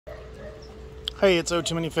Hey, it's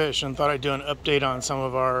Too Many Fish, and thought I'd do an update on some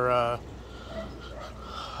of our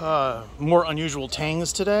more unusual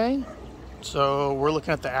tangs today. So we're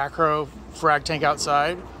looking at the Acro frag tank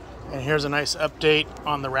outside, and here's a nice update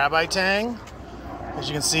on the Rabbi tang. As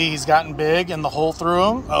you can see, he's gotten big and the hole through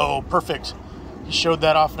him. Oh, perfect. He showed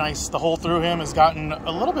that off nice. The hole through him has gotten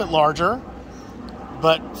a little bit larger,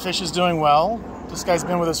 but fish is doing well. This guy's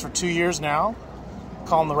been with us for 2 years now.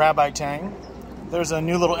 Call him the Rabbi tang. There's a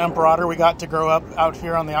new little emperor otter we got to grow up out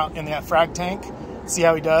here in the frag tank. See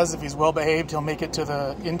how he does. If he's well behaved, he'll make it to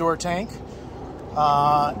the indoor tank.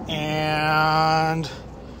 And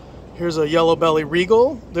here's a yellow belly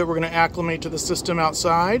regal that we're going to acclimate to the system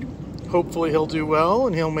outside. Hopefully he'll do well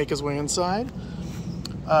and he'll make his way inside.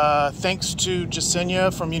 Thanks to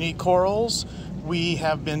Jasenia from Unique Corals, we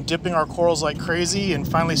have been dipping our corals like crazy and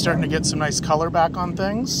finally starting to get some nice color back on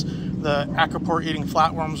things. The acroport eating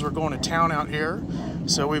flatworms were going to town out here,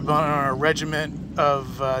 so we've been on a regiment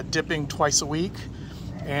of dipping twice a week,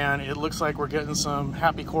 and it looks like we're getting some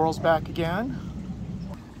happy corals back again.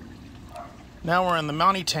 Now we're in the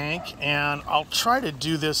Mountie tank, and I'll try to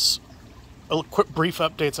do this quick brief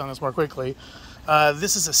updates on this more quickly.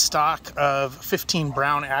 This is a stock of 15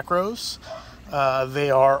 brown acros. They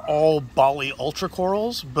are all Bali ultra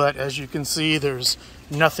corals, but as you can see, there's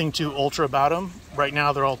nothing too ultra about them. Right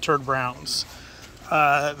now, they're all turd browns.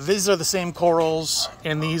 These are the same corals,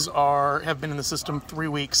 and these have been in the system 3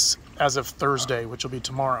 weeks as of Thursday, which will be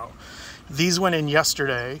tomorrow. These went in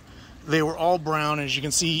yesterday. They were all brown, and as you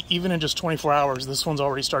can see, even in just 24 hours, this one's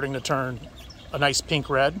already starting to turn a nice pink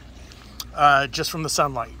red, just from the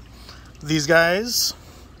sunlight. These guys,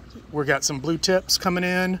 we got some blue tips coming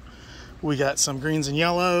in. We got some greens and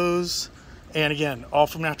yellows, and again, all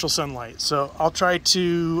from natural sunlight. So I'll try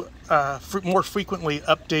to more frequently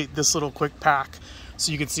update this little quick pack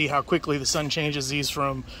so you can see how quickly the sun changes these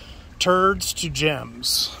from turds to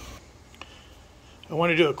gems. I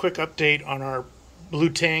want to do a quick update on our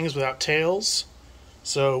blue tangs without tails.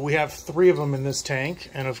 So we have 3 of them in this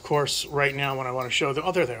tank, and of course right now when I want to show them,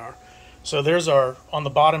 oh, there they are. So there's on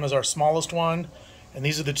the bottom is our smallest one, and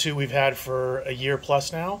these are the 2 we've had for a year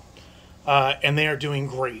plus now. And they are doing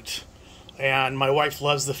great. And my wife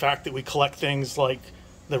loves the fact that we collect things like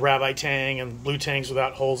the Rabbi tang and blue tangs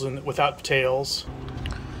without holes and without tails.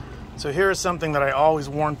 So here is something that I always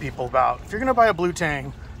warn people about. If you're going to buy a blue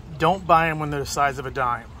tang, don't buy them when they're the size of a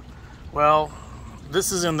dime. Well,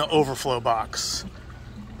 this is in the overflow box.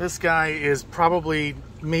 This guy is probably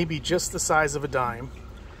maybe just the size of a dime,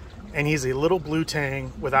 and he's a little blue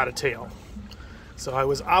tang without a tail. So I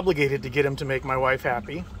was obligated to get him to make my wife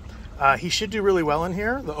happy. He should do really well in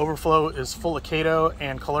here. The overflow is full of Cato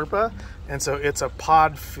and Caulerpa, and so it's a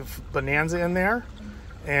pod bonanza in there,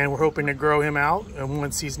 and we're hoping to grow him out, and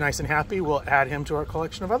once he's nice and happy, we'll add him to our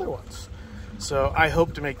collection of other ones. So I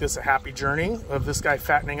hope to make this a happy journey of this guy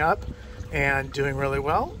fattening up and doing really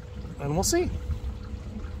well, and we'll see.